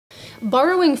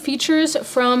Borrowing features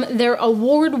from their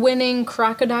award-winning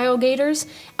crocodile gaiters,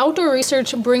 Outdoor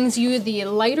Research brings you the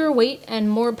lighter weight and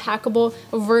more packable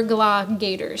Verglas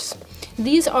Gaiters.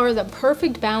 These are the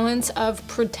perfect balance of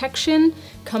protection,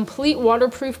 complete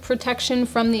waterproof protection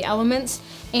from the elements,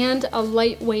 and a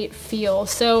lightweight feel.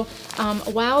 So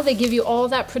while they give you all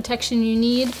that protection you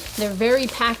need, they're very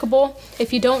packable.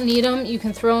 If you don't need them, you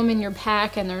can throw them in your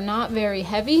pack, and they're not very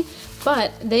heavy,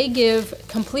 but they give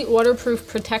complete waterproof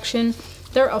protection.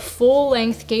 They're a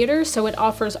full-length gaiter, so it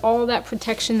offers all that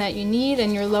protection that you need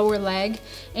in your lower leg,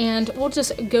 and we'll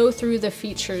just go through the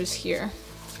features here.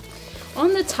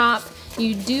 On the top,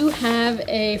 you do have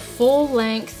a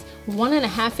full-length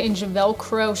 1.5-inch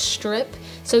Velcro strip,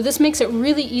 so this makes it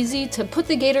really easy to put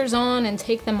the gaiters on and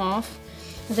take them off.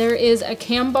 There is a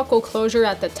cam buckle closure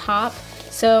at the top,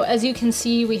 so as you can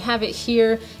see, we have it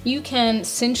here. You can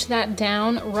cinch that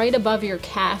down right above your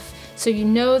calf, so you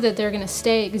know that they're going to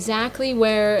stay exactly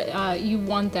where you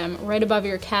want them, right above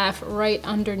your calf, right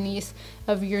underneath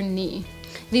of your knee.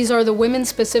 These are the women's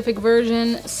specific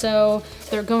version, so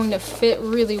they're going to fit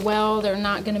really well. They're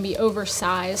not going to be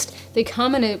oversized. They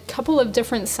come in a couple of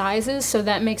different sizes, so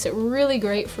that makes it really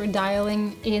great for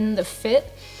dialing in the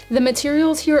fit. The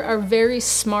materials here are very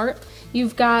smart.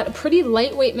 You've got a pretty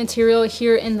lightweight material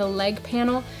here in the leg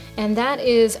panel, and that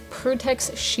is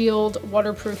Pertex Shield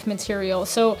waterproof material.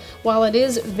 So while it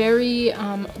is very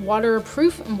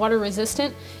waterproof and water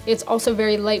resistant, it's also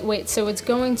very lightweight, so it's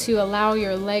going to allow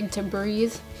your leg to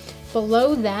breathe.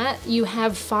 Below that, you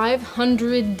have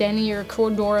 500 denier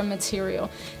Cordura material.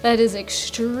 That is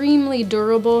extremely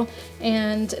durable,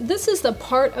 and this is the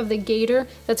part of the gaiter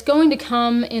that's going to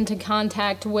come into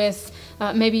contact with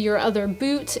maybe your other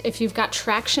boot. If you've got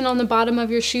traction on the bottom of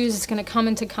your shoes, it's going to come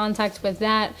into contact with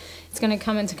that. It's going to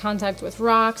come into contact with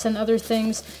rocks and other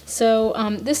things. So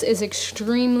this is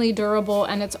extremely durable,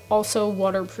 and it's also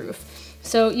waterproof.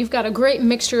 So you've got a great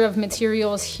mixture of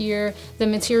materials here, the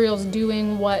materials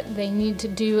doing what they need to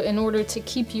do in order to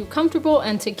keep you comfortable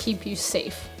and to keep you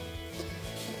safe.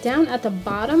 Down at the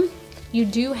bottom, you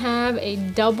do have a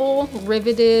double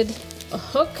riveted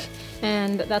hook,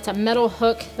 and that's a metal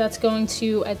hook that's going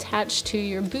to attach to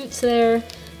your boots there.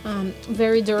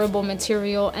 Very durable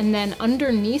material. And then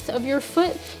underneath of your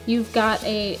foot, you've got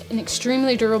an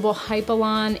extremely durable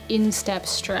Hypalon instep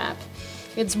strap.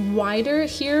 It's wider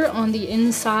here on the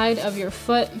inside of your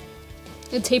foot.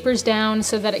 It tapers down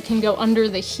so that it can go under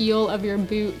the heel of your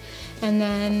boot. And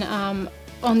then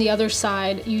on the other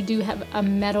side, you do have a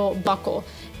metal buckle.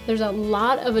 There's a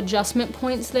lot of adjustment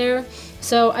points there.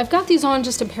 So I've got these on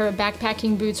just a pair of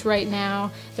backpacking boots right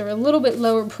now. They're a little bit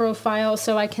lower profile,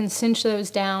 so I can cinch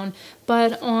those down.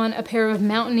 But on a pair of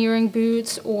mountaineering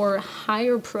boots or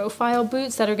higher profile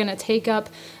boots that are gonna take up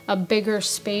a bigger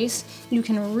space, you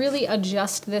can really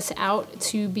adjust this out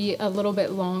to be a little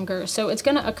bit longer. So it's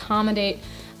gonna accommodate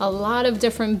a lot of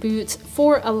different boots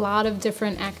for a lot of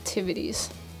different activities.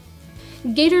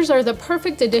 Gaiters are the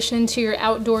perfect addition to your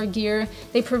outdoor gear.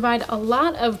 They provide a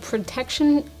lot of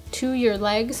protection to your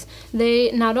legs.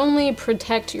 They not only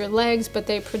protect your legs, but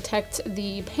they protect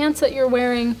the pants that you're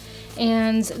wearing,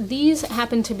 and these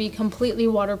happen to be completely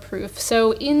waterproof.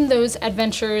 So in those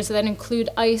adventures that include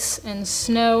ice and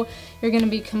snow, you're gonna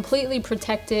be completely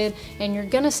protected and you're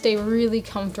gonna stay really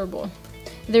comfortable.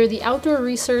 They're the Outdoor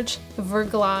Research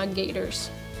Verglas Gaiters.